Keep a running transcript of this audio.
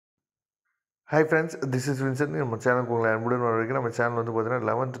Hi friends, this is Vincent. நம்ம சேனலுக்கு உங்களை அன்புடன் வரவேற்கிறேன். நம்ம சேனல் வந்து பார்த்தீங்கன்னா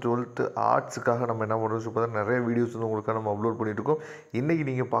 11th 12th ஆர்ட்ஸுக்காக நம்ம என்ன பண்ணுறோம் பார்த்தீங்கன்னா நிறைய வீடியோஸ் வந்து உங்களுக்காக நம்ம அப்லோட் பண்ணிட்டு இருக்கோம். இன்றைக்கி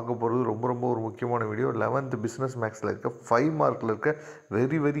நீங்கள் பார்க்க போகிறது ரொம்ப ஒரு முக்கியமான வீடியோ. 11th பிஸ்னஸ் மேக்ஸில் இருக்க 5 மார்க்கில் இருக்க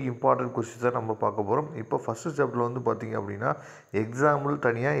வெரி இம்பார்ட்டன்ட் கொஸ்டின்ஸ் தான் நம்ம பார்க்க போகிறோம். இப்போ ஃபஸ்ட்டு சாப்டரில் வந்து பார்த்திங்க அப்படின்னா எக்ஸாம்பிள்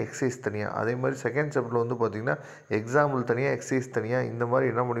தனியாக, எக்ஸசைஸ் தனியாக, அதே மாதிரி செகண்ட் சாப்டரில் வந்து பார்த்திங்கன்னா எக்ஸாம்பிள் தனியாக, எக்ஸசைஸ் தனியாக, இந்த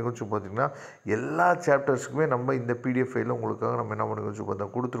மாதிரி என்ன பண்ணி வச்சு பார்த்திங்கன்னா எல்லா சாப்டர்ஸுக்குமே நம்ம இந்த பிடிஎஃப் ஃபைலில் உங்களுக்காக நம்ம என்ன பண்ணி வச்சு பார்த்தா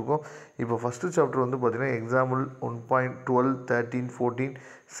கொடுத்துருக்கோம். இப்போ ஃபஸ்ட்டு சாப்டர் வந்து பார்த்தீங்கன்னா எக்ஸாம்பிள் 1.12 13 14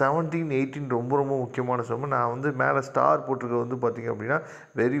 17 18 ரொம்ப முக்கியமான சம். நான் வந்து மேலே ஸ்டார் போட்டிருக்க வந்து பார்த்திங்க அப்படின்னா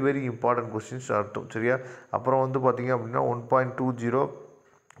வெரி இம்பார்ட்டன்ட் கொஸ்டின்ஸ் அர்த்தம். சரியா? அப்புறம் வந்து பார்த்திங்க அப்படின்னா 1.20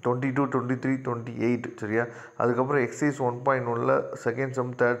 22 23 28 சரியா? அதுக்கப்புறம் exercise 1.1ல் second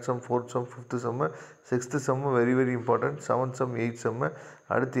sum, third sum, fourth some, fifth சம்மு, சிக்ஸ்த்து சம்மு very important, seventh some, eight சம்மு.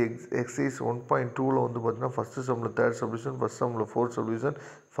 அடுத்து எக்ஸசைஸ் 1.2ல் வந்து பார்த்திங்கன்னா ஃபஸ்ட்டு சம்மில் தேர்ட் சப்டிவிஷன், ஃபஸ்ட் சம்மில் ஃபோர்த் சப்டிவிஷன்,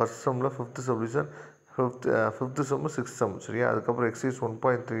 ஃபஸ்ட் சம்மில் ஃபிஃப்த்து சப்டிவிஷன், ஃபிஃப்த்து சம்மு, சிக்ஸ்த் சம் சரியா? அதுக்கப்புறம் எக்ஸசைஸ்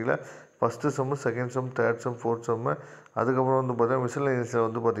 1.3ல் ஃபஸ்ட்டு சம்மு, second sum, third sum, fourth சம்மு. அதுக்கப்புறம் வந்து பார்த்தீங்கன்னா மிஸ்செலேனியஸில்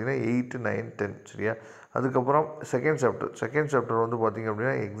வந்து பார்த்திங்கன்னா 8 9 10 சரியா? அதுக்கப்புறம் செகண்ட் சாப்டர் வந்து பார்த்திங்க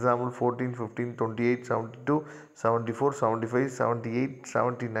அப்படின்னா எக்ஸாம்பிள் 14 15 28 72 74 75 78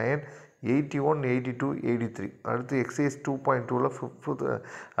 79 81 82 83. அடுத்து exercise 2.2ல்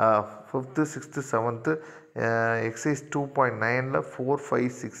fifth sixth seventh, exercise 2.9ல் 4 5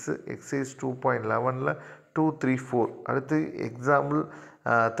 6, exercise 2.11ல் 2 3 4. அடுத்து எக்ஸாம்பிள்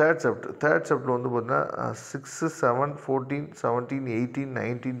தேர்ட் சாப்டர் வந்து பார்த்தீங்கன்னா 6 7 14 17 18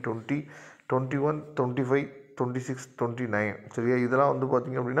 19 20 21 25 26 29 சரியா? இதெல்லாம் வந்து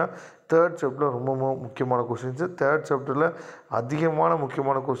பார்த்திங்க அப்படின்னா தேர்ட் சாப்டரில் ரொம்ப முக்கியமான கொஸ்டின்ஸு. தேர்ட் சாப்டரில் அதிகமான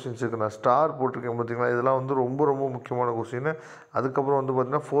முக்கியமான கொஸ்டின்ஸ் இருக்குது. நான் ஸ்டார் போட்டிருக்கேன் பார்த்திங்களா? இதெல்லாம் வந்து ரொம்ப முக்கியமான கொஸ்டின். அதுக்கப்புறம் வந்து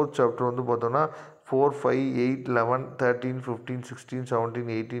பார்த்திங்கன்னா ஃபோர்த் சாப்டர் வந்து பார்த்தோன்னா 4 5 8 11 13 15 16 17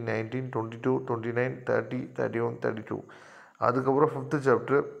 18 19 22 29 30 31 32. அதுக்கப்புறம் ஃபிஃப்த்து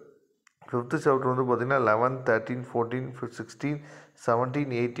சாப்டர் வந்து பார்த்திங்கன்னா 11 13 14 16 17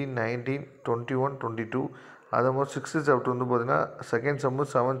 18 19 21 22. அதே மாதிரி சிக்ஸ்த்து சாப்டர் வந்து பார்த்திங்கன்னா செகண்ட் சம்மு,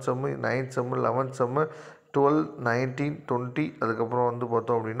 செவன்த் சம்மு, நைன்த் சம்மு, 11th சம்மு, 12 19 20. அதுக்கப்புறம் வந்து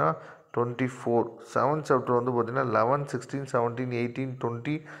பார்த்தோம் அப்படின்னா 24. செவன்த் சாப்டர் வந்து பார்த்திங்கன்னா 11 16 17 18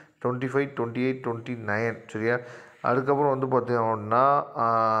 20 25 28 29 சரியா? அதுக்கப்புறம் வந்து பார்த்தீங்கன்னா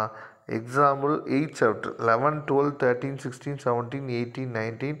எக்ஸாம்பிள் 8 சாப்டர் 11 12 13 16 17 18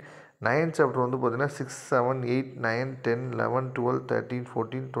 19. நைன்த் சாப்டர் வந்து பார்த்திங்கன்னா 6 7 8 9 10 11 12 13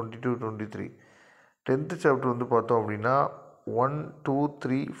 14 22 23. டென்த்து சாப்டர் வந்து பார்த்தோம் அப்படின்னா 1 2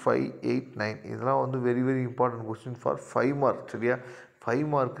 3 5 8 9. இதெல்லாம் வந்து very important question for 5 mark சரியா? 5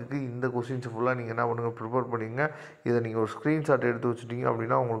 மார்க்குக்கு இந்த கொஸ்டின்ஸ் ஃபுல்லாக நீங்கள் என்ன பண்ணுங்கள், ப்ரிப்பேர் பண்ணிங்க. இதை நீங்கள் ஒரு ஸ்க்ரீன்ஷாட் எடுத்து வச்சுட்டிங்க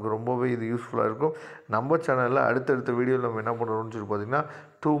அப்படின்னா உங்களுக்கு ரொம்பவே இது யூஸ்ஃபுல்லாக இருக்கும். நம்ம சேனலில் அடுத்தடுத்த வீடியோவில் நம்ம என்ன பண்ணுறோம்னு சொல்லி பார்த்திங்கன்னா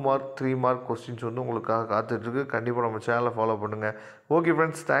 2 மார்க் 3 மார்க் கொஸ்டின்ஸ் வந்து உங்களுக்காக காத்துட்ருக்கு. கண்டிப்பாக நம்ம சேனலை ஃபாலோ பண்ணுங்கள். Okay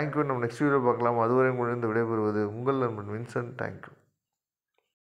friends, thank you. நம்ம நெக்ஸ்ட் வீடியோ பார்க்கலாம். அதுவரை உங்களிடம் விடைபெறுவது உங்கள் நண்பன் வின்சென்ட். தேங்க்யூ.